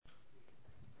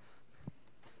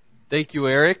Thank you,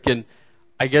 Eric. And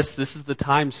I guess this is the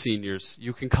time, seniors.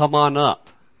 You can come on up.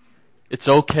 It's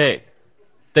okay.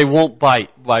 They won't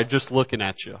bite by just looking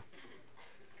at you.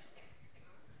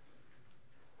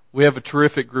 We have a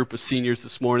terrific group of seniors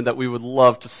this morning that we would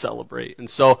love to celebrate. And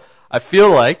so I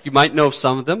feel like you might know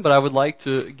some of them, but I would like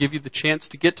to give you the chance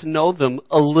to get to know them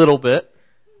a little bit.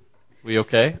 We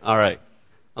okay? All right.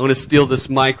 I'm going to steal this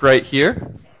mic right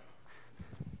here.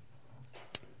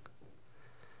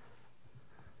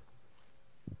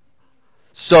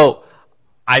 So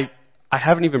I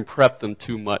haven't even prepped them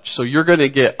too much. So you're going to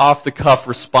get off-the-cuff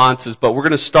responses, but we're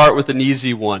going to start with an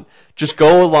easy one. Just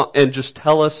go along and just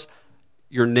tell us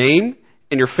your name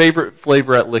and your favorite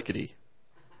flavor at Lickety.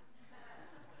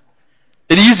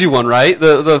 An easy one, right?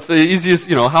 The easiest,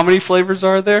 how many flavors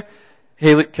are there?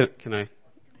 Haley, can I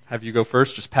have you go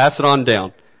first? Just pass it on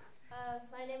down.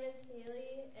 My name is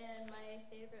Haley, and my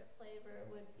favorite flavor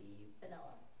would be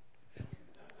vanilla.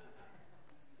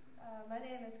 My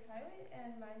name is Kylie,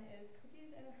 and mine is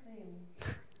cookies and cream.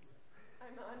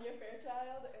 I'm Anya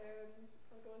Fairchild, and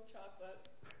I'll go with chocolate.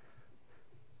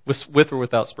 With or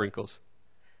without sprinkles?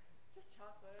 Just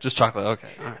chocolate. Just chocolate,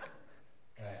 okay. All right.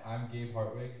 I'm Gabe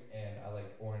Hartwig, and I like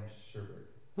orange sherbet.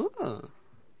 Oh.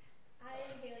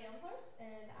 I'm Haley Elmhorst,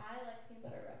 and I like peanut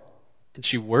butter rebel. And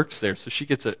she works there, so she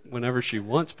gets it whenever she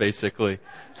wants, basically.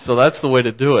 So that's the way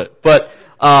to do it. But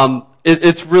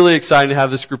it's really exciting to have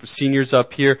this group of seniors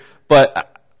up here. But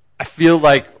I feel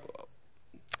like,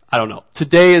 I don't know,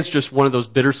 today is just one of those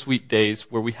bittersweet days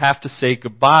where we have to say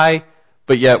goodbye,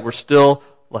 but yet we're still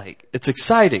it's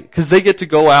exciting because they get to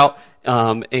go out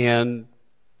and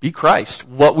be Christ,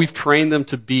 what we've trained them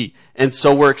to be. And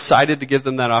so we're excited to give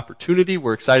them that opportunity.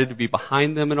 We're excited to be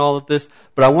behind them in all of this.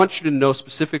 But I want you to know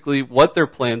specifically what their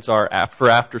plans are for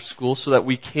after school so that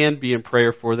we can be in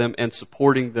prayer for them and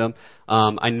supporting them.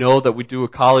 I know that we do a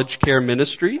college care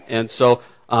ministry, and so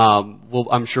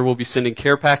I'm sure we'll be sending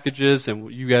care packages, and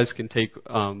you guys can take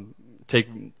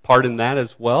part in that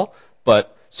as well.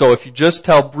 But so if you just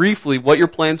tell briefly what your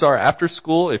plans are after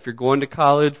school, if you're going to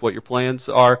college, what your plans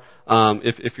are,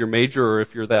 if you're major or if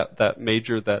you're that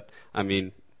major that,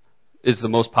 is the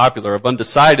most popular of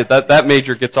undecided, that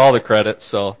major gets all the credit,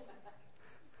 so.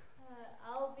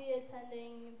 I'll be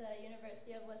attending the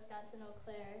University of Wisconsin-Eau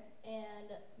Claire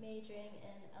and majoring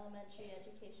in elementary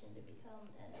education to become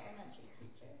an elementary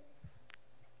teacher.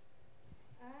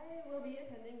 I will be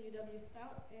attending UW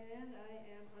Stout, and I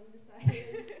am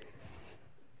undecided.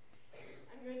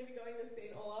 I'm going to be going to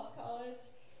St. Olaf College,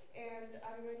 and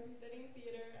I'm going to be studying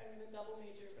theater. I'm going to double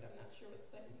major, but I'm not sure what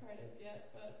the second part is yet,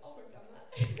 but I'll work on that.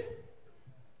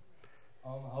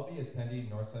 I'll be attending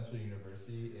North Central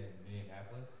University in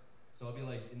Minneapolis, so I'll be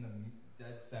in the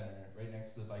dead center, right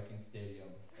next to the Viking Stadium,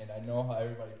 and I know how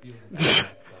everybody feels about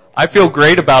that. So I feel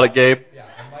great about it, Gabe. Yeah,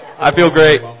 I feel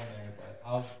great. There, but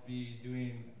I'll be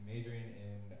majoring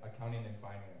in accounting and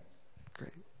finance.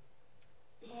 Great.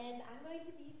 And I'm going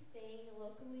to be staying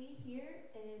locally here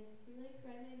in Sea Lakes,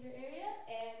 Rhinelander area,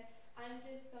 and I'm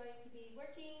just going to be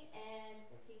working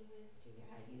with junior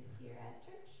high youth here at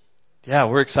church. Yeah,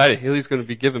 we're excited. Haley's going to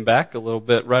be giving back a little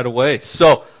bit right away.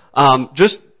 So,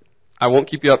 I won't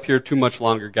keep you up here too much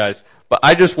longer, guys, but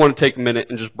I just want to take a minute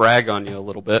and just brag on you a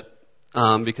little bit,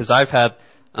 because I've had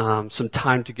some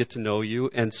time to get to know you,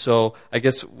 and so I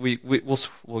guess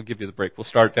we'll give you the break. We'll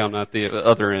start down at the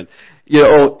other end.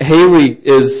 Haley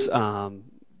is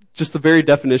just the very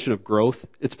definition of growth.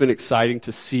 It's been exciting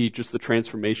to see just the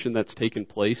transformation that's taken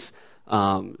place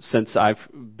since I've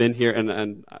been here, and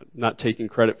I'm not taking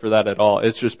credit for that at all.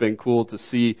 It's just been cool to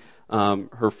see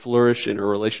her flourish in her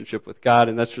relationship with God,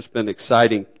 and that's just been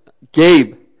exciting.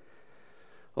 Gabe.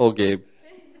 Oh, Gabe.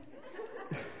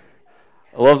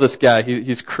 I love this guy.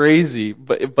 He's crazy,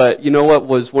 but you know what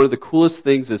was one of the coolest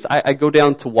things is I go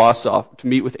down to Wausau to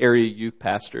meet with area youth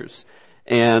pastors,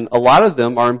 and a lot of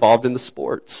them are involved in the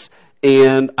sports.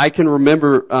 And I can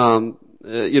remember,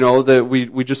 that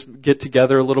we just get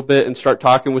together a little bit and start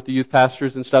talking with the youth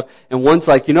pastors and stuff. And one's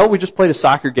like, we just played a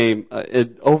soccer game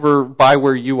over by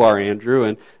where you are, Andrew,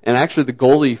 and actually the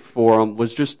goalie for them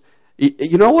was just,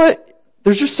 you know what?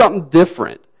 There's just something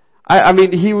different.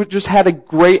 He just had a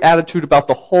great attitude about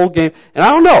the whole game. And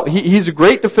I don't know, he's a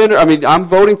great defender. I'm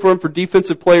voting for him for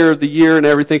Defensive Player of the Year and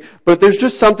everything. But there's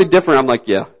just something different. I'm like,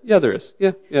 yeah, there is.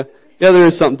 Yeah, there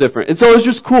is something different. And so it was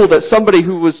just cool that somebody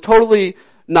who was totally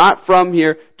not from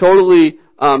here, totally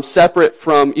separate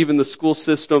from even the school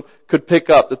system, could pick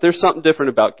up that there's something different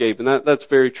about Gabe. And that's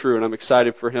very true. And I'm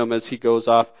excited for him as he goes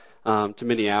off to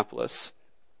Minneapolis.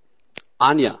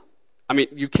 Anya,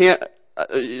 you can't...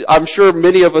 I'm sure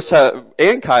many of us have,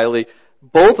 and Kylie,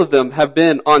 both of them have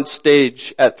been on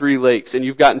stage at Three Lakes, and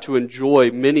you've gotten to enjoy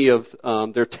many of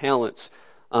their talents.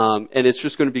 And it's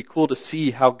just going to be cool to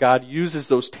see how God uses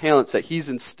those talents that He's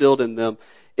instilled in them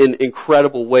in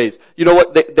incredible ways. You know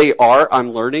what they are,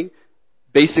 I'm learning?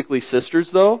 Basically sisters,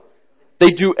 though.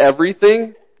 They do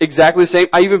everything exactly the same.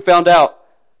 I even found out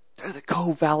they're the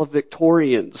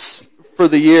co-valedictorians for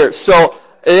the year. So,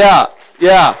 yeah.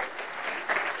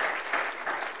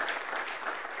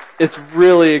 It's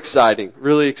really exciting.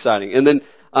 And then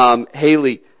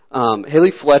Haley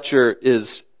Fletcher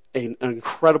is an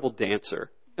incredible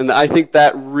dancer. And I think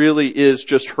that really is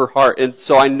just her heart. And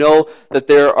so I know that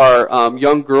there are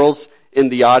young girls in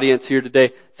the audience here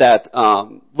today that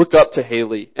look up to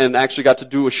Haley and actually got to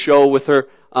do a show with her.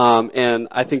 And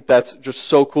I think that's just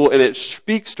so cool. And it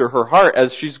speaks to her heart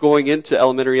as she's going into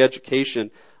elementary education.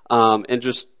 And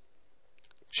just,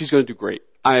 she's going to do great.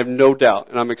 I have no doubt.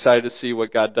 And I'm excited to see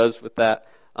what God does with that.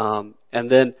 And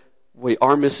then we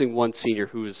are missing one senior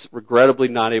who is regrettably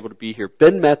not able to be here.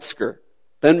 Ben Metzger.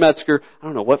 I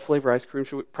don't know, what flavor ice cream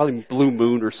should we, probably Blue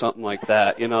Moon or something like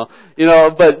that, you know,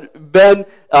 but Ben,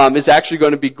 is actually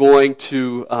going to be going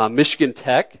to, Michigan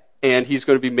Tech, and he's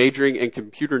going to be majoring in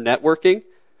computer networking.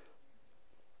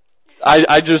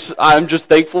 I'm just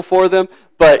thankful for them,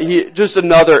 but he, just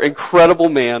another incredible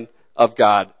man of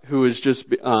God who is just,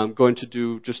 going to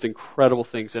do just incredible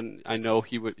things. And I know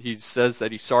he says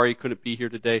that he's sorry he couldn't be here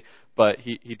today, but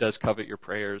he does covet your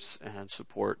prayers and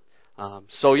support.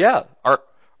 So yeah, our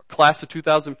class of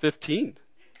 2015. You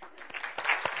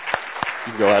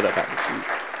can go ahead and have a seat.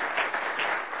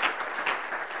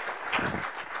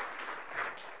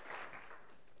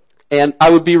 And I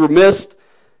would be remiss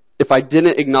if I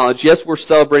didn't acknowledge, yes, we're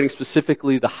celebrating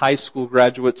specifically the high school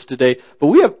graduates today, but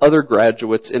we have other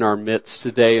graduates in our midst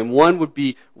today, and one would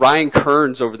be Ryan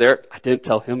Kearns over there. I didn't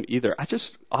tell him either. I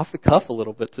just off the cuff a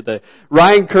little bit today.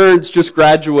 Ryan Kearns just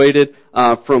graduated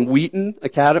from Wheaton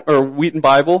Academy or Wheaton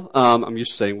Bible. I'm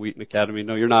used to saying Wheaton Academy.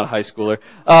 No, you're not a high schooler.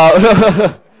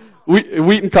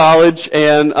 Wheaton College,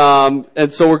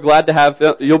 and so we're glad to have.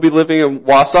 You'll be living in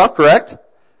Wausau, correct?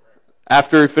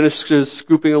 After he finishes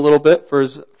scooping a little bit for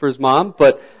his mom,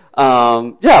 but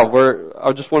I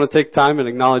just want to take time and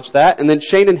acknowledge that. And then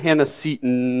Shane and Hannah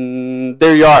Seaton,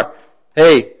 there you are.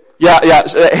 Hey, yeah.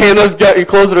 Hannah's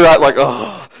closing her out like,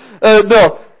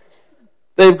 no.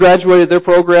 They've graduated their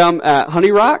program at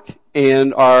Honey Rock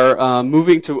and are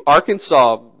moving to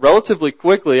Arkansas relatively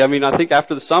quickly. I mean, I think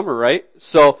after the summer, right?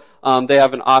 So they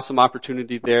have an awesome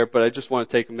opportunity there, but I just want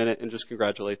to take a minute and just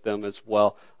congratulate them as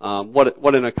well.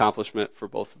 What an accomplishment for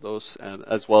both of those, and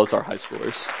as well as our high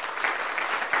schoolers.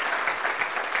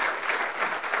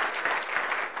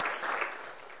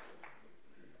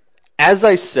 As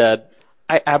I said,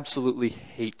 I absolutely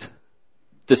hate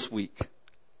this week.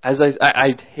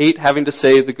 I hate having to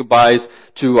say the goodbyes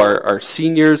to our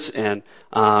seniors, and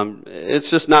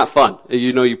it's just not fun.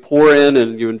 You know, you pour in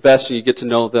and you invest and you get to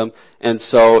know them. And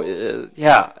so,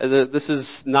 this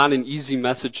is not an easy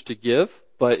message to give,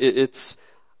 but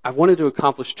I wanted to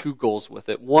accomplish two goals with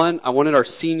it. One, I wanted our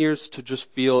seniors to just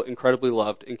feel incredibly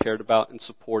loved and cared about and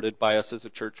supported by us as a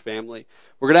church family.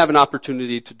 We're going to have an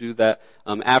opportunity to do that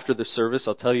after the service.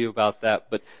 I'll tell you about that,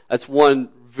 but that's one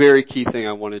very key thing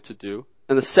I wanted to do.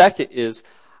 And the second is,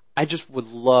 I just would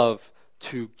love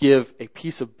to give a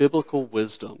piece of biblical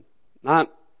wisdom,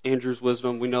 not Andrew's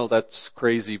wisdom, we know that's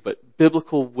crazy, but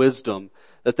biblical wisdom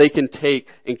that they can take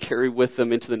and carry with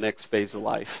them into the next phase of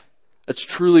life. That's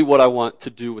truly what I want to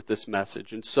do with this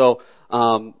message. And so,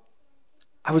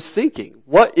 I was thinking,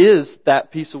 what is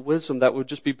that piece of wisdom that would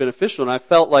just be beneficial? And I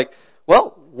felt like,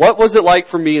 well, what was it like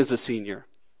for me as a senior?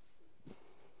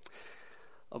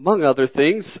 Among other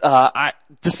things,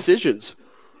 decisions.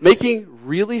 Making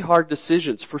really hard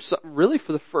decisions for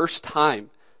the first time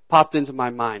popped into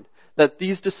my mind. That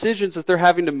these decisions that they're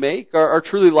having to make are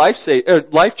truly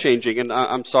life-changing. And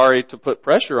I'm sorry to put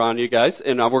pressure on you guys,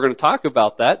 and we're going to talk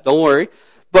about that. Don't worry.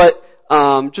 But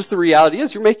just the reality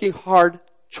is you're making hard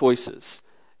choices.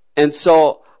 And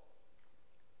so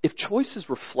if choices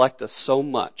reflect us so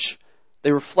much,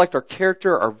 they reflect our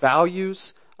character, our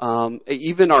values.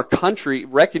 Even our country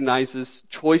recognizes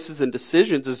choices and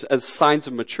decisions as signs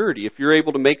of maturity. If you're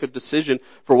able to make a decision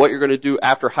for what you're going to do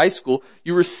after high school,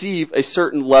 you receive a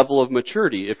certain level of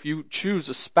maturity. If you choose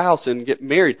a spouse and get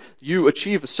married, you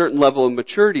achieve a certain level of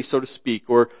maturity, so to speak.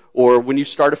 Or when you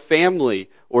start a family,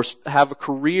 or have a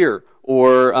career,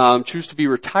 or choose to be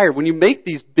retired. When you make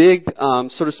these big,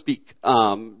 so to speak,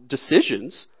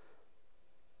 decisions,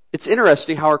 it's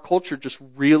interesting how our culture just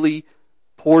really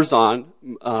pours on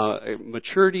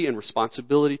maturity and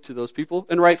responsibility to those people,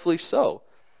 and rightfully so.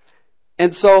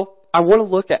 And so I want to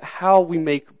look at how we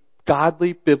make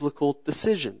godly biblical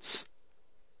decisions.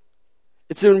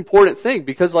 It's an important thing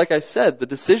because, like I said, the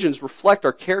decisions reflect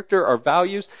our character, our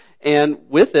values, and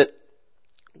with it,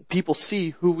 people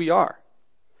see who we are.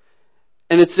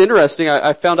 And it's interesting,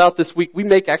 I found out this week, we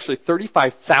make actually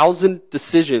 35,000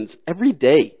 decisions every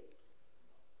day.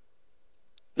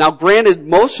 Now, granted,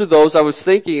 most of those, I was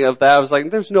thinking of that, I was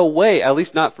like, there's no way, at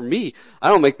least not for me. I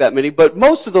don't make that many, but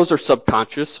most of those are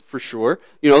subconscious, for sure.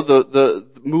 You know, the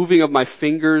moving of my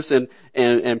fingers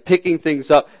and picking things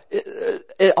up,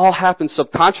 it all happens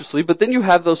subconsciously, but then you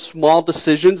have those small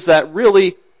decisions that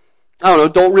really,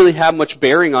 don't really have much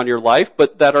bearing on your life,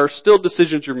 but that are still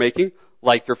decisions you're making,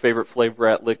 like your favorite flavor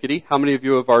at Lickety. How many of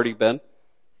you have already been?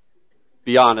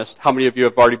 Be honest. How many of you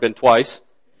have already been twice?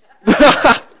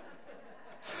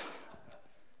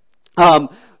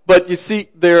 But you see,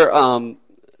 there are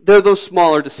those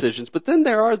smaller decisions, but then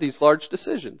there are these large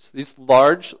decisions. These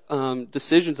large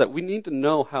decisions that we need to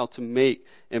know how to make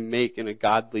and make in a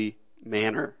godly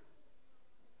manner.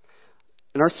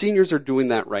 And our seniors are doing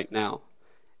that right now.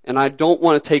 And I don't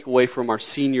want to take away from our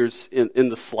seniors in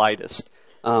the slightest.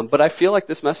 But I feel like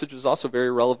this message is also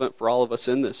very relevant for all of us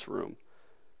in this room.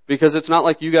 Because it's not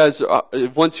like you guys,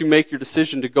 once you make your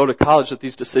decision to go to college, that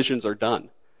these decisions are done.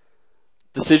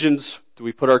 Decisions, do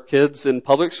we put our kids in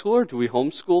public school or do we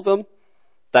homeschool them?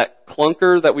 That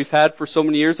clunker that we've had for so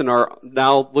many years and are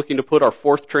now looking to put our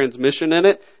fourth transmission in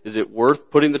it, is it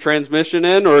worth putting the transmission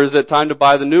in or is it time to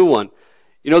buy the new one?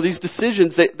 You know, these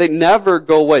decisions, they never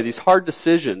go away. These hard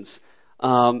decisions,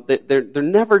 they're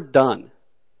never done.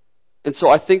 And so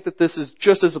I think that this is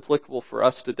just as applicable for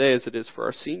us today as it is for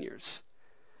our seniors.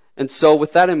 And so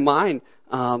with that in mind,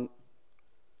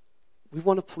 we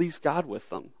want to please God with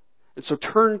them. And so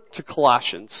turn to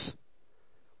Colossians.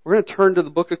 We're going to turn to the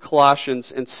book of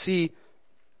Colossians and see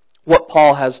what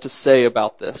Paul has to say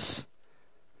about this.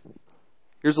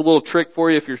 Here's a little trick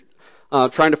for you if you're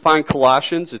trying to find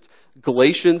Colossians. It's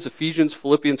Galatians, Ephesians,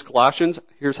 Philippians, Colossians.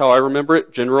 Here's how I remember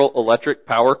it. General Electric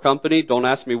Power Company. Don't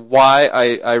ask me why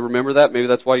I remember that. Maybe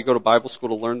that's why you go to Bible school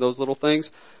to learn those little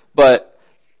things. But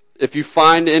if you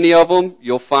find any of them,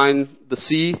 you'll find the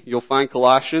C, you'll find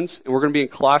Colossians. And we're going to be in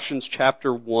Colossians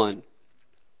chapter 1.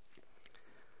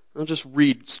 I'll just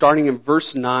read, starting in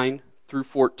verse 9 through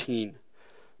 14.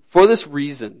 For this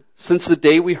reason, since the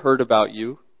day we heard about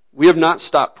you, we have not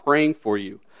stopped praying for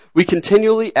you. We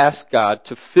continually ask God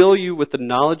to fill you with the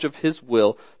knowledge of His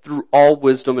will through all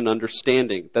wisdom and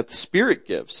understanding that the Spirit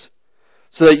gives,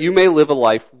 so that you may live a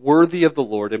life worthy of the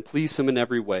Lord and please Him in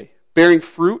every way, bearing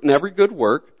fruit in every good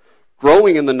work,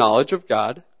 growing in the knowledge of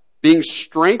God, being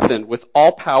strengthened with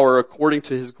all power according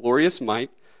to His glorious might,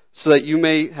 so that you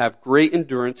may have great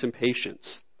endurance and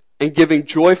patience, and giving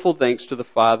joyful thanks to the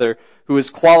Father who has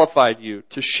qualified you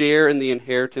to share in the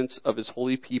inheritance of His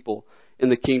holy people in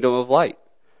the kingdom of light.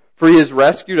 For He has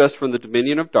rescued us from the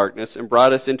dominion of darkness and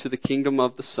brought us into the kingdom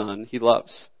of the Son He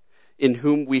loves, in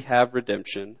whom we have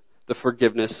redemption, the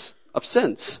forgiveness of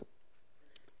sins.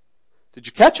 Did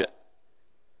you catch it?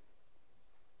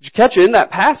 Did you catch it? In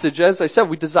that passage, as I said,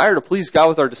 we desire to please God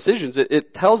with our decisions.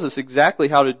 It tells us exactly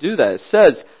how to do that.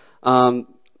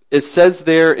 It says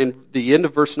there in the end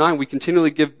of verse 9, we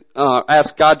continually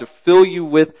ask God to fill you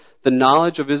with the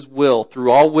knowledge of His will through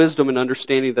all wisdom and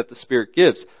understanding that the Spirit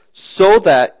gives, so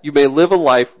that you may live a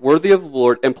life worthy of the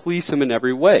Lord and please Him in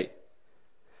every way. It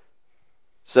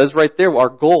says right there, our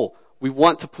goal, we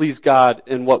want to please God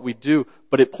in what we do,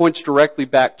 but it points directly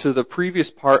back to the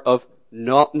previous part of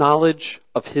knowledge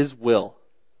of His will.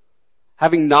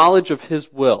 Having knowledge of His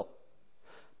will.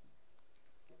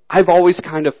 I've always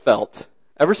kind of felt,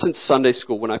 ever since Sunday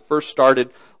school, when I first started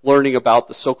learning about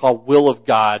the so-called will of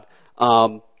God,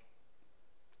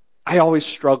 I always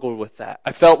struggled with that.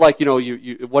 I felt like,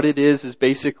 what it is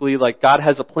basically like God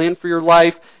has a plan for your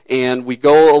life, and we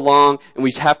go along, and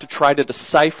we have to try to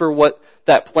decipher what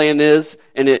that plan is,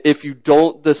 and if you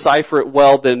don't decipher it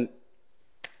well, then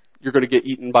you're going to get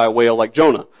eaten by a whale like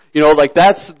Jonah.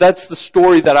 That's the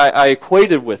story that I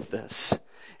equated with this.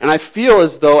 And I feel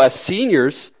as though as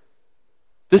seniors,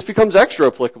 this becomes extra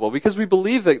applicable because we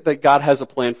believe that God has a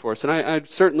plan for us. And I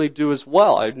certainly do as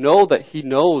well. I know that He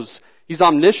knows. He's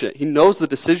omniscient. He knows the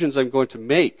decisions I'm going to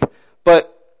make.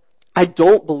 But I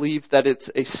don't believe that it's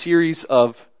a series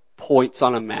of points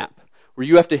on a map where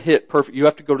you have to hit perfect. You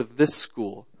have to go to this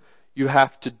school. You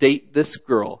have to date this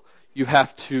girl. You have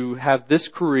to have this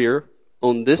career,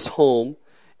 own this home,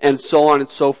 and so on and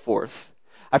so forth.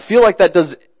 I feel like that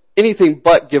does anything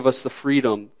but give us the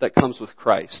freedom that comes with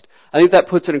Christ. I think that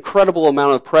puts an incredible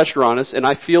amount of pressure on us, and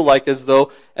I feel like as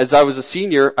though, as I was a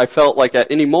senior, I felt like at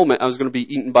any moment I was going to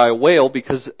be eaten by a whale,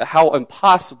 because how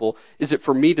impossible is it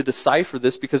for me to decipher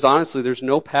this? Because honestly, there's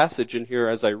no passage in here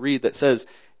as I read that says,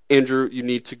 Andrew, you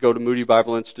need to go to Moody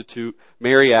Bible Institute,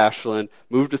 marry Ashland,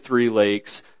 move to Three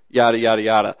Lakes, yada, yada,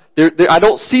 yada. I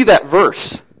don't see that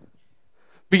verse.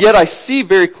 But yet I see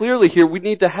very clearly here we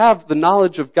need to have the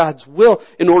knowledge of God's will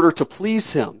in order to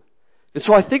please Him. And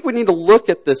so I think we need to look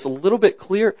at this a little bit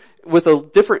clear with a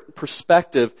different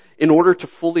perspective in order to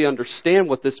fully understand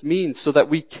what this means so that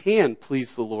we can please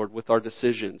the Lord with our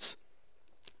decisions.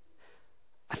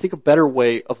 I think a better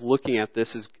way of looking at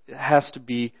this has to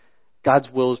be God's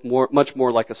will is much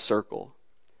more like a circle.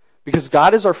 Because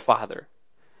God is our Father.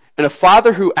 And a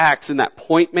father who acts in that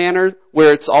point manner,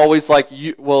 where it's always like,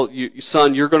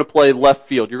 son, you're going to play left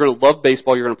field. You're going to love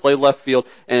baseball. You're going to play left field.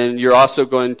 And you're also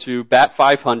going to bat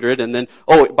 500. And then,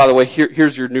 by the way,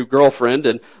 here's your new girlfriend.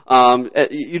 And,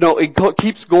 it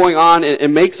keeps going on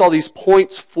and makes all these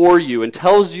points for you and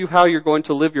tells you how you're going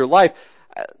to live your life.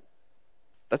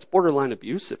 That's borderline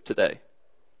abusive today.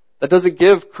 That doesn't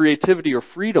give creativity or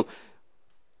freedom.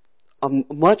 A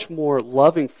much more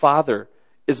loving father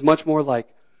is much more like,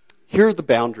 here are the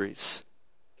boundaries.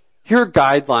 Here are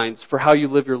guidelines for how you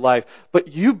live your life. But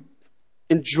you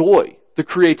enjoy the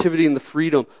creativity and the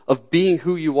freedom of being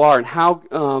who you are and how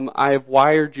I have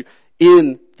wired you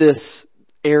in this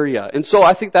area. And so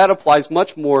I think that applies much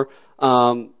more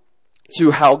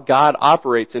to how God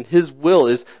operates. And His will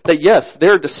is that, yes,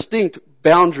 there are distinct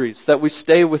boundaries that we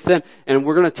stay within. And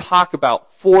we're going to talk about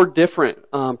 4 different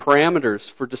parameters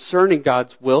for discerning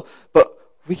God's will. But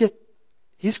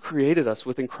He's created us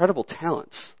with incredible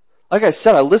talents. Like I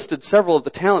said, I listed several of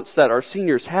the talents that our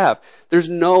seniors have. There's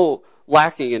no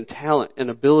lacking in talent and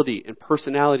ability and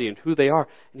personality and who they are.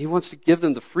 And He wants to give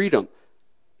them the freedom.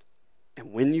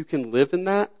 And when you can live in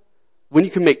that, when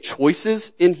you can make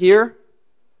choices in here,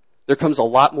 there comes a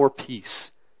lot more peace.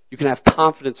 You can have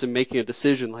confidence in making a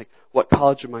decision like, what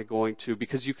college am I going to?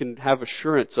 Because you can have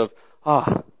assurance of,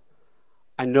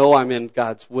 I know I'm in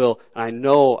God's will, and I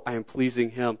know I am pleasing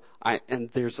Him. And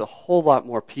there's a whole lot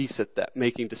more peace at that,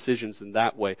 making decisions in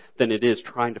that way, than it is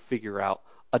trying to figure out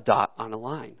a dot on a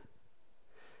line.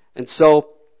 And so,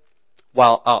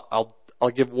 while I'll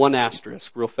give one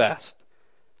asterisk real fast.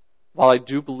 While I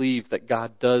do believe that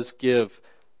God does give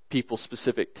people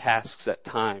specific tasks at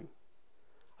time,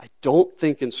 I don't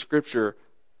think in Scripture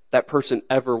that person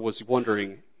ever was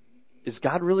wondering, is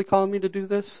God really calling me to do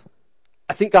this?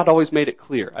 I think God always made it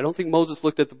clear. I don't think Moses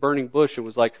looked at the burning bush and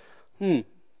was like,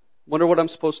 wonder what I'm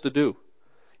supposed to do.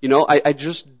 I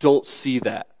just don't see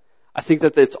that. I think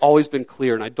that it's always been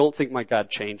clear, and I don't think my God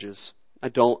changes. I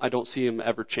don't see Him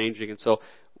ever changing. And so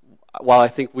while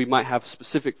I think we might have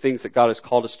specific things that God has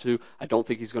called us to, I don't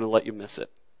think He's going to let you miss it.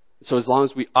 So as long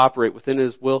as we operate within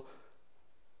His will,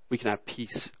 we can have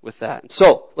peace with that. And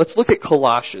so let's look at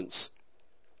Colossians.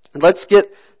 And let's get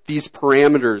these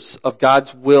parameters of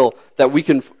God's will that we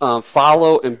can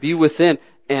follow and be within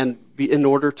and be in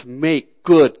order to make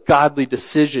good, godly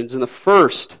decisions. And the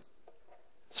first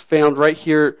is found right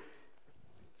here.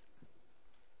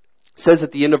 It says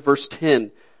at the end of verse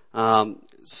 10,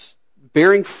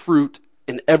 bearing fruit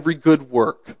in every good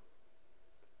work.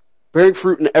 Bearing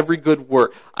fruit in every good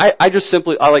work. I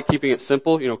like keeping it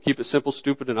simple. Keep it simple,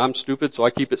 stupid, and I'm stupid, so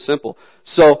I keep it simple.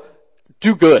 So,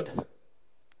 do good.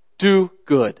 Do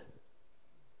good.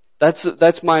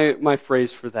 That's my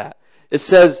phrase for that. It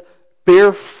says,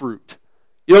 bear fruit.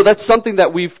 That's something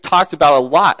that we've talked about a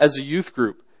lot as a youth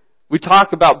group. We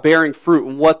talk about bearing fruit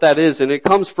and what that is, and it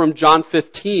comes from John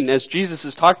 15 as Jesus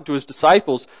is talking to His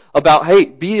disciples about, hey,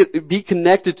 be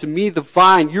connected to me, the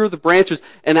vine, you're the branches,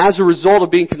 and as a result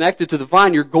of being connected to the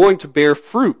vine, you're going to bear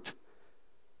fruit.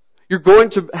 You're going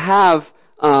to have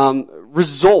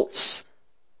results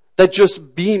that just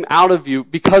beam out of you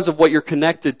because of what you're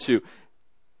connected to.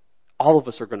 All of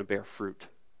us are going to bear fruit.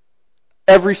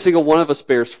 Every single one of us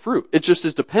bears fruit. It just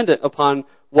is dependent upon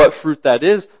what fruit that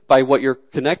is by what you're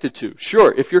connected to.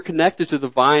 Sure, if you're connected to the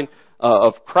vine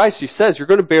of Christ, He says you're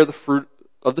going to bear the fruit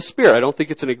of the Spirit. I don't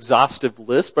think it's an exhaustive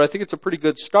list, but I think it's a pretty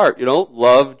good start.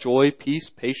 Love, joy, peace,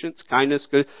 patience, kindness,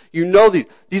 good. These.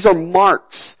 These are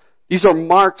marks. These are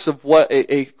marks of what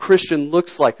a Christian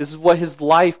looks like. This is what his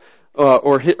life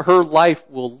or her life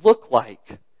will look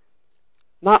like.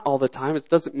 Not all the time. It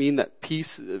doesn't mean that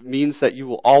peace means that you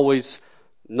will always,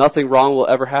 nothing wrong will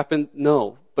ever happen.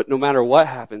 No. But no matter what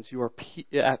happens, you are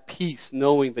at peace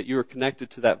knowing that you are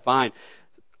connected to that vine.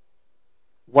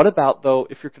 What about, though,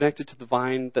 if you're connected to the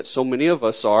vine that so many of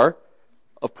us are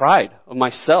of pride, of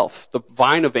myself, the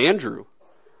vine of Andrew.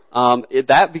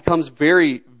 That becomes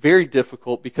very, very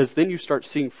difficult because then you start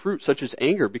seeing fruit such as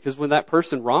anger. Because when that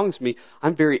person wrongs me,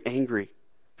 I'm very angry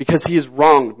because he has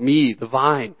wronged me, the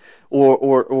vine,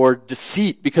 or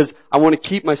deceit because I want to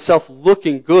keep myself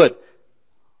looking good.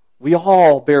 We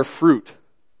all bear fruit.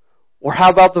 Or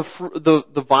how about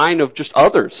the vine of just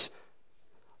others?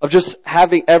 Of just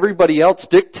having everybody else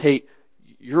dictate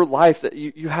your life, that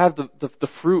you have the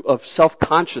fruit of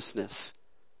self-consciousness.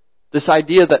 This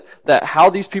idea that how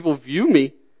these people view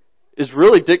me is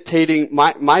really dictating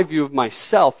my view of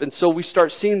myself. And so we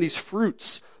start seeing these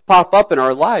fruits pop up in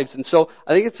our lives. And so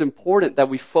I think it's important that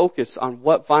we focus on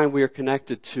what vine we are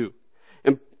connected to.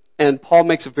 And Paul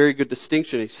makes a very good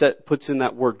distinction. He puts in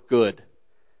that word good.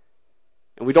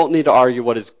 And we don't need to argue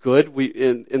what is good.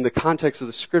 In the context of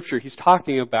the Scripture, he's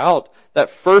talking about that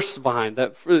first vine,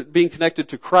 that being connected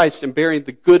to Christ and bearing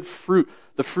the good fruit,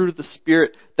 the fruit of the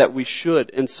Spirit that we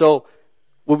should. And so,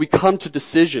 when we come to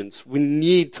decisions, we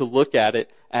need to look at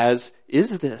it as,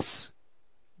 is this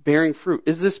bearing fruit?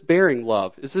 Is this bearing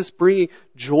love? Is this bringing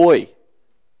joy,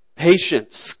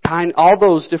 patience, kind, all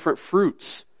those different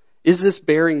fruits? Is this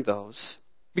bearing those?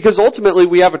 Because ultimately,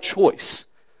 we have a choice.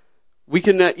 We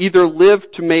can either live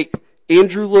to make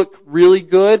Andrew look really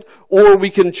good, or we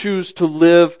can choose to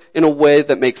live in a way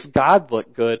that makes God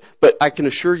look good. But I can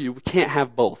assure you, we can't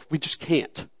have both. We just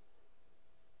can't.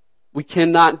 We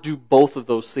cannot do both of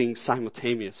those things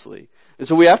simultaneously. And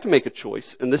so we have to make a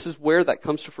choice, and this is where that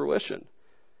comes to fruition,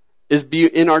 is be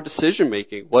in our decision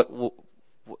making. What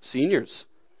seniors,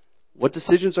 what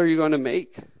decisions are you going to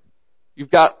make?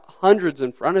 You've got hundreds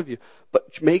in front of you, but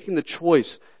making the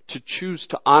choice to choose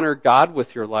to honor God with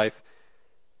your life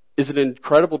is an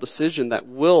incredible decision that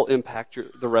will impact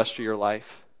the rest of your life.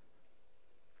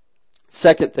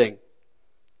 Second thing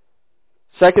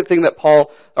that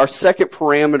our second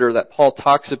parameter that Paul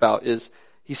talks about is,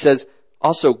 he says,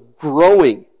 also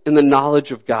growing in the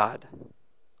knowledge of God.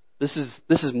 This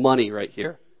is money right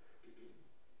here.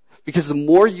 Because the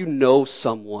more you know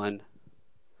someone,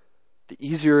 the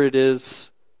easier it is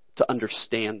to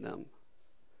understand them.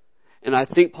 And I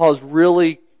think Paul's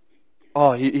really,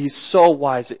 he's so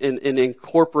wise in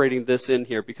incorporating this in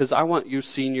here, because I want you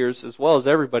seniors, as well as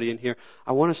everybody in here,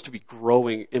 I want us to be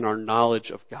growing in our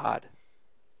knowledge of God.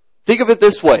 Think of it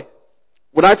this way.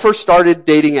 When I first started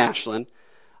dating Ashlyn,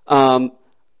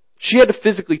 she had to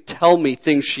physically tell me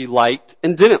things she liked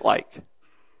and didn't like.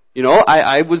 You know,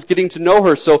 I was getting to know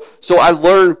her, so I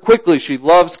learned quickly. She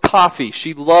loves coffee.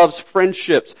 She loves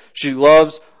friendships. She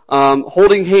loves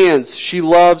holding hands. She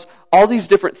loves all these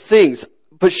different things.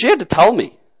 But she had to tell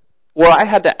me. Or I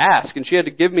had to ask, and she had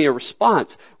to give me a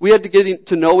response. We had to get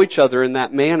to know each other in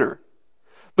that manner.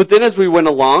 But then as we went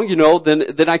along, you know,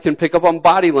 then I can pick up on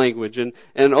body language. And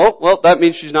that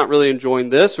means she's not really enjoying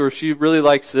this, or she really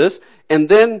likes this. And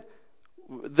then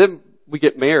we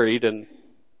get married, and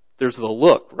there's the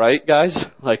look, right, guys?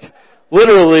 Like,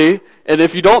 literally. And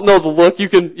if you don't know the look,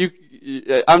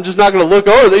 I'm just not going to look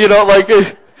over, you know, like,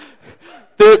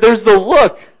 there's the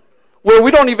look where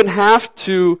we don't even have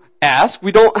to ask.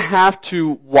 We don't have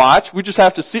to watch. We just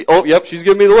have to see, she's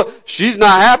giving me the look. She's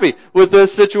not happy with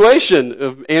this situation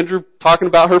of Andrew talking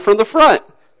about her from the front.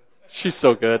 She's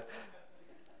so good.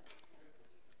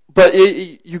 But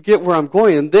you get where I'm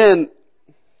going. And then,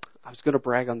 I was going to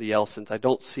brag on the Elsons. I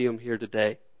don't see them here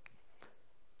today.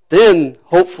 Then,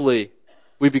 hopefully,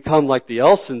 we become like the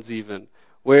Elsons even,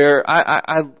 where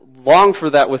I long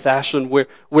for that with Ashlyn,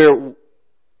 where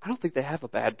I don't think they have a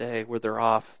bad day where they're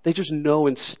off. They just know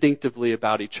instinctively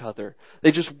about each other.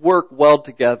 They just work well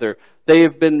together. They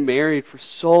have been married for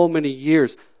so many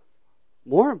years.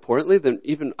 More importantly than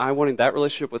even I wanting that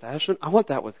relationship with Ashlyn, I want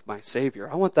that with my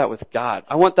Savior. I want that with God.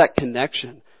 I want that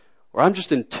connection where I'm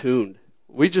just in tune.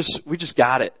 We just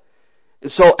got it.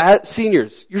 And so, as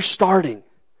seniors, you're starting.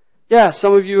 Yeah,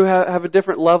 some of you have a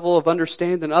different level of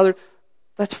understanding than others.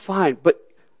 That's fine. But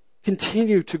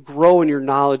continue to grow in your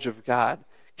knowledge of God.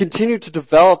 Continue to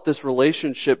develop this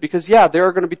relationship. Because, there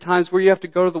are going to be times where you have to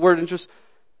go to the Word and just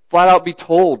flat out be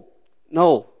told,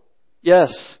 no,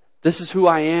 yes, this is who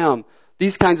I am.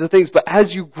 These kinds of things. But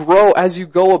as you grow, as you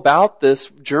go about this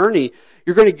journey,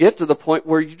 you're going to get to the point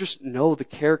where you just know the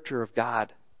character of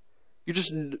God.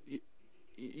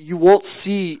 You won't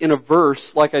see in a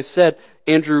verse, like I said,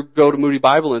 Andrew, go to Moody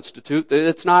Bible Institute.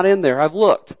 It's not in there. I've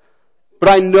looked. But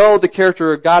I know the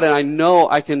character of God, and I know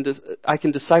I can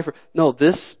decipher, no,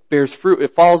 this bears fruit.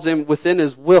 It falls in within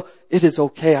His will. It is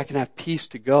okay. I can have peace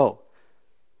to go.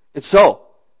 And so,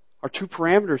 our two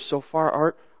parameters so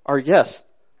far are yes,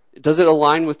 does it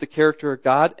align with the character of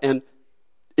God, and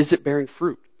is it bearing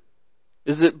fruit?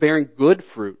 Is it bearing good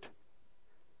fruit?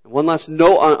 And one last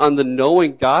note on the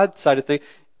knowing God side of things.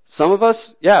 Some of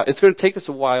us, it's going to take us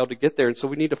a while to get there, and so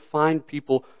we need to find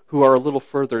people who are a little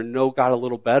further and know God a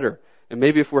little better. And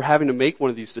maybe if we're having to make one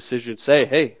of these decisions, say,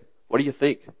 hey, what do you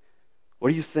think? What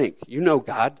do you think? You know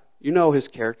God. You know His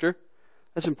character.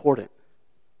 That's important.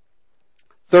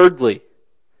 Thirdly,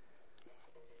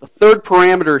 the third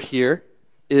parameter here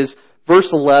is verse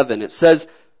 11. It says,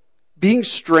 being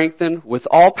strengthened with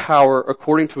all power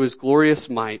according to His glorious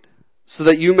might, so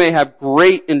that you may have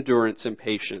great endurance and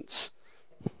patience.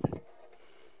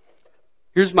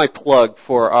 Here's my plug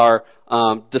for our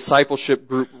discipleship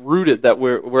group, Rooted, that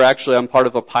I'm part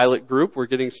of a pilot group. We're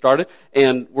getting started,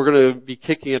 and we're going to be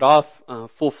kicking it off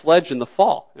full-fledged in the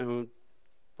fall. And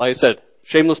like I said,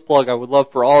 shameless plug, I would love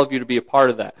for all of you to be a part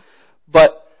of that.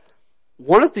 But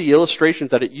one of the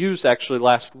illustrations that it used actually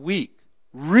last week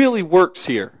really works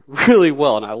here really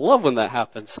well, and I love when that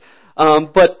happens.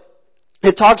 But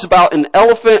it talks about an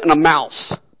elephant and a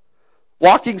mouse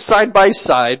walking side by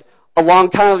side along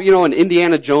kind of, an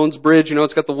Indiana Jones bridge.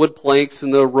 It's got the wood planks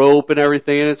and the rope and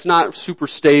everything, and it's not super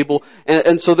stable.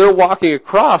 And so they're walking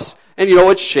across, and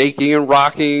it's shaking and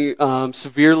rocking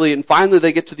severely. And finally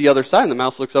they get to the other side, and the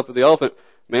mouse looks up at the elephant.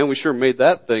 Man, we sure made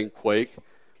that thing quake.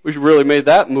 We really made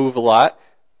that move a lot.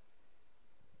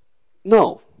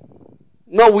 No,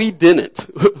 we didn't.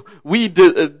 We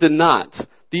did not.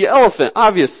 The elephant,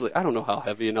 obviously, I don't know how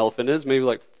heavy an elephant is, maybe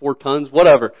like 4 tons,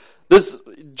 whatever. This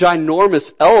ginormous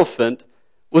elephant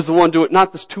was the one doing it,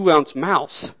 not this 2-ounce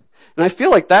mouse. And I feel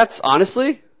like that's,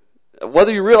 honestly,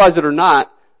 whether you realize it or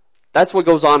not, that's what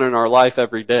goes on in our life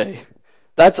every day.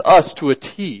 That's us to a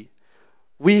T.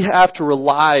 We have to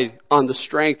rely on the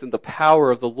strength and the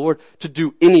power of the Lord to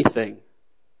do anything.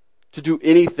 To do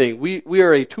anything. We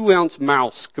are a 2-ounce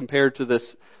mouse compared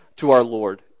to our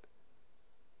Lord.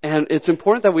 And it's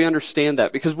important that we understand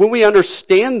that, because when we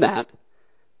understand that,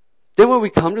 then when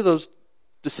we come to those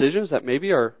decisions that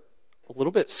maybe are a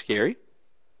little bit scary,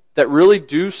 that really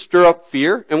do stir up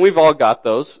fear, and we've all got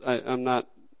those. That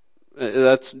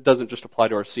doesn't just apply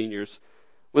to our seniors.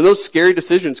 When those scary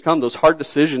decisions come, those hard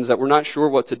decisions that we're not sure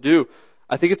what to do,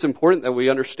 I think it's important that we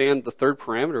understand the third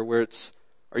parameter where it's,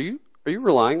 are you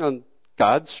relying on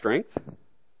God's strength?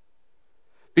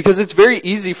 Because it's very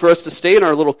easy for us to stay in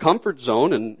our little comfort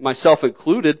zone, and myself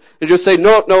included, and just say,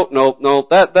 no,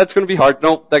 that's going to be hard.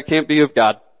 No, that can't be of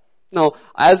God. No,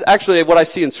 as actually what I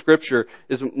see in Scripture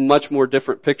is a much more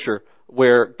different picture,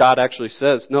 where God actually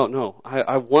says, no,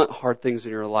 I want hard things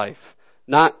in your life.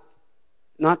 Not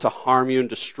to harm you and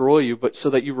destroy you, but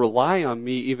so that you rely on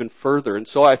me even further. And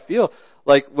so I feel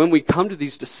like when we come to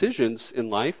these decisions in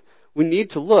life, we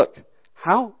need to look,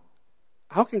 how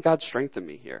can God strengthen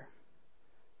me here?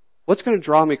 What's going to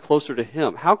draw me closer to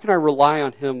Him? How can I rely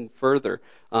on Him further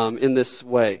in this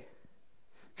way?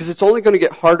 Because it's only going to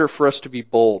get harder for us to be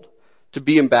bold, to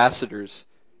be ambassadors.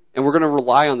 And we're going to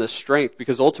rely on this strength,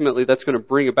 because ultimately that's going to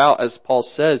bring about, as Paul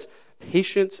says,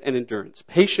 patience and endurance.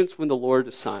 Patience when the Lord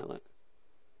is silent.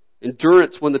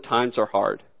 Endurance when the times are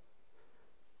hard.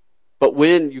 But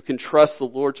when you can trust the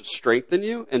Lord to strengthen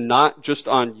you, and not just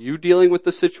on you dealing with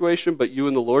the situation, but you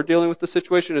and the Lord dealing with the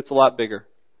situation, it's a lot bigger.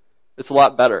 It's a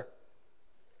lot better.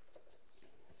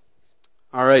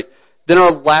 All right. Then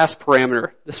our last parameter.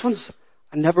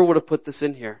 I never would have put this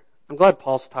in here. I'm glad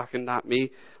Paul's talking, not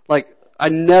me. I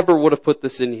never would have put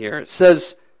this in here. It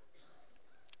says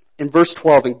in verse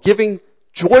 12, and giving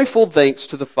joyful thanks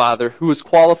to the Father who has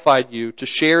qualified you to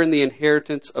share in the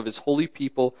inheritance of His holy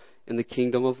people in the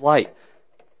kingdom of light.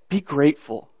 Be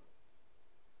grateful.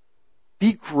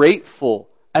 Be grateful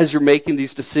as you're making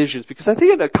these decisions, because I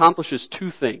think it accomplishes 2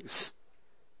 things.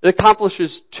 It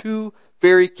accomplishes 2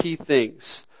 very key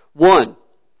things. 1,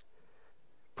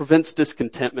 prevents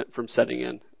discontentment from setting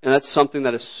in. And that's something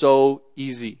that is so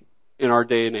easy in our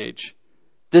day and age.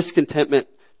 Discontentment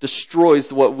destroys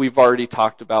what we've already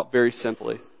talked about very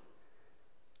simply.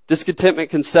 Discontentment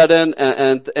can set in,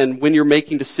 and when you're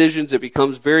making decisions, it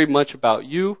becomes very much about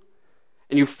you,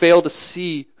 and you fail to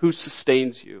see who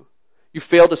sustains you. You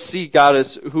fail to see God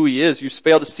as who He is. You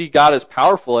fail to see God as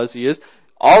powerful as He is.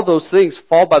 All those things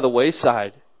fall by the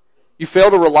wayside. You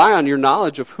fail to rely on your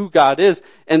knowledge of who God is.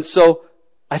 And so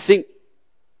I think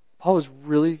Paul is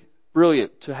really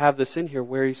brilliant to have this in here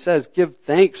where he says, give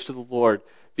thanks to the Lord,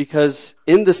 because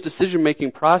in this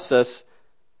decision-making process,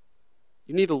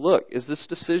 you need to look, is this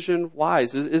decision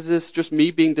wise? Is this just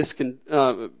me being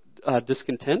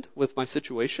discontent with my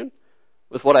situation?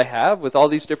 With what I have, with all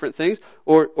these different things?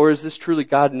 Or is this truly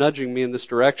God nudging me in this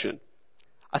direction?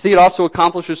 I think it also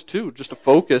accomplishes, too, just a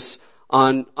focus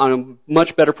on a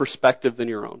much better perspective than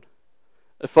your own.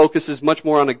 It focuses much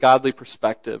more on a godly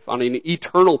perspective, on an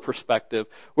eternal perspective,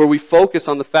 where we focus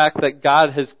on the fact that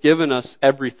God has given us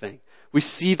everything. We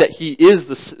see that He is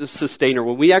the sustainer.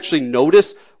 When we actually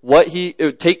notice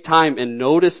take time and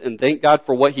notice and thank God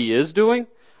for what He is doing,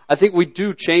 I think we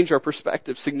do change our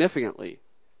perspective significantly.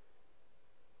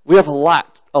 We have a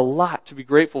lot to be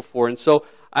grateful for. And so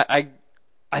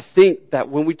I think that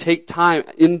when we take time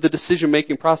in the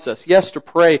decision-making process, yes, to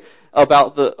pray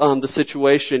about the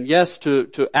situation, yes,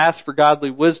 to ask for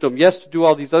godly wisdom, yes, to do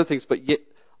all these other things, but yet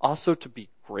also to be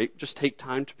great, just take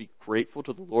time to be grateful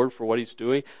to the Lord for what He's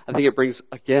doing. I think it brings,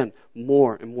 again,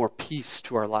 more and more peace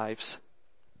to our lives.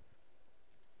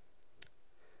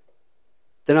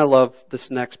 Then I love this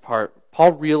next part.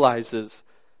 Paul realizes,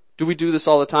 do we do this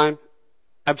all the time?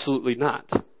 Absolutely not.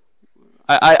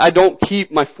 I don't keep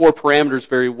my 4 parameters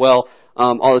very well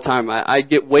all the time. I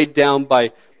get weighed down by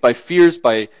fears,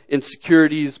 by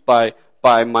insecurities, by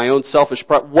my own selfish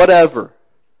pride, whatever.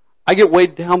 I get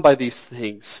weighed down by these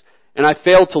things. And I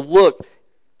fail to look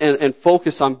and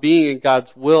focus on being in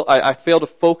God's will. I fail to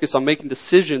focus on making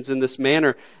decisions in this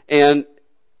manner. And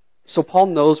so Paul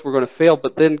knows we're going to fail,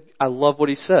 but then I love what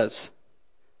he says.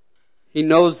 He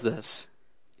knows this.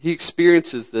 He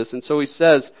experiences this. And so he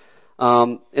says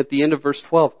at the end of verse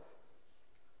 12,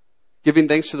 giving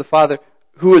thanks to the Father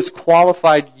who has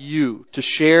qualified you to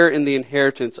share in the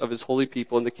inheritance of His holy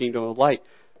people in the kingdom of light.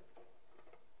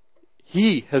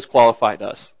 He has qualified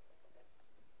us.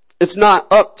 It's not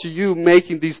up to you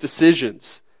making these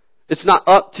decisions. It's not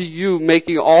up to you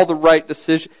making all the right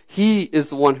decisions. He is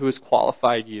the one who has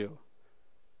qualified you.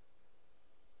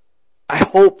 I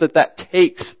hope that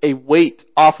takes a weight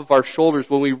off of our shoulders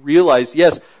when we realize,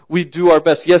 yes, we do our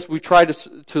best. Yes, we try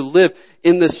to live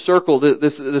in this circle,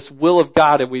 this will of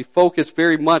God, and we focus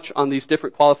very much on these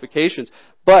different qualifications.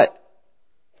 But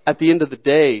at the end of the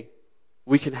day,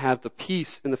 we can have the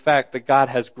peace in the fact that God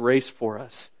has grace for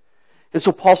us. And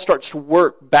so Paul starts to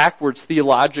work backwards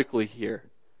theologically here.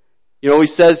 He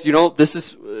says, this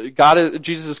is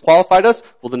Jesus has qualified us.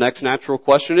 Well, the next natural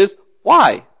question is,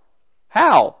 why?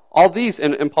 How? All these.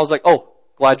 And Paul's like, oh,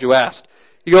 glad you asked.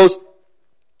 He goes,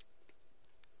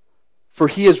 for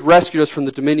He has rescued us from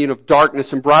the dominion of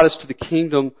darkness and brought us to the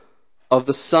kingdom of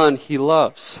the Son He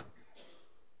loves.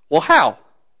 Well, how?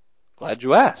 Glad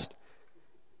you asked.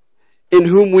 In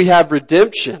whom we have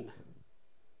redemption.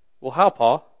 Well, how,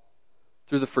 Paul?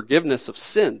 Through the forgiveness of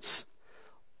sins.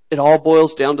 It all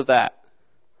boils down to that.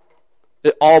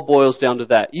 It all boils down to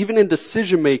that. Even in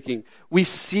decision making, we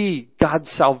see God's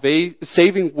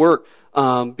saving work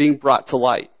being brought to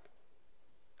light.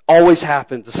 Always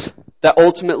happens. That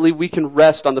ultimately we can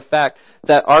rest on the fact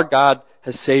that our God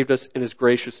has saved us and is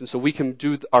gracious. And so we can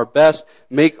do our best,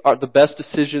 make the best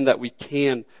decision that we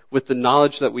can with the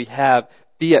knowledge that we have,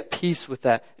 be at peace with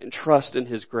that, and trust in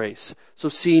His grace. So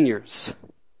seniors,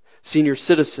 senior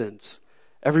citizens,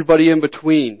 everybody in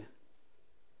between,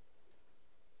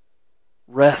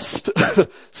 rest.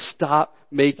 Stop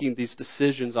making these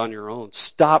decisions on your own.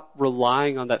 Stop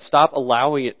relying on that. Stop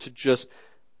allowing it to just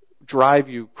drive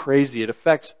you crazy. It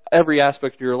affects every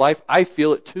aspect of your life. I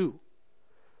feel it too.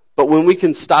 But when we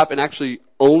can stop and actually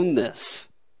own this,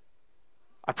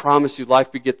 I promise you life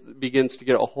begins to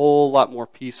get a whole lot more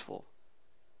peaceful.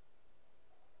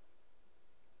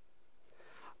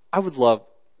 I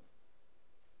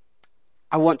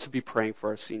want to be praying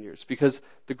for our seniors, because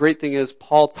the great thing is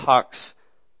Paul talks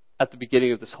at the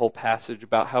beginning of this whole passage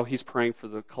about how he's praying for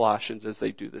the Colossians as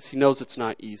they do this. He knows it's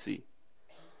not easy.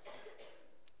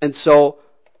 And so,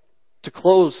 to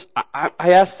close, I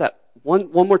ask that one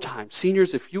more time.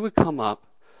 Seniors, if you would come up,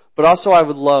 but also I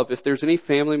would love if there's any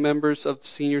family members of the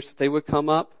seniors, that they would come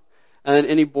up, and then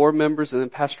any board members, and then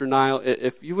Pastor Niall,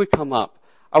 if you would come up.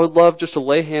 I would love just to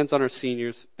lay hands on our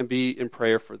seniors and be in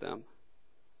prayer for them.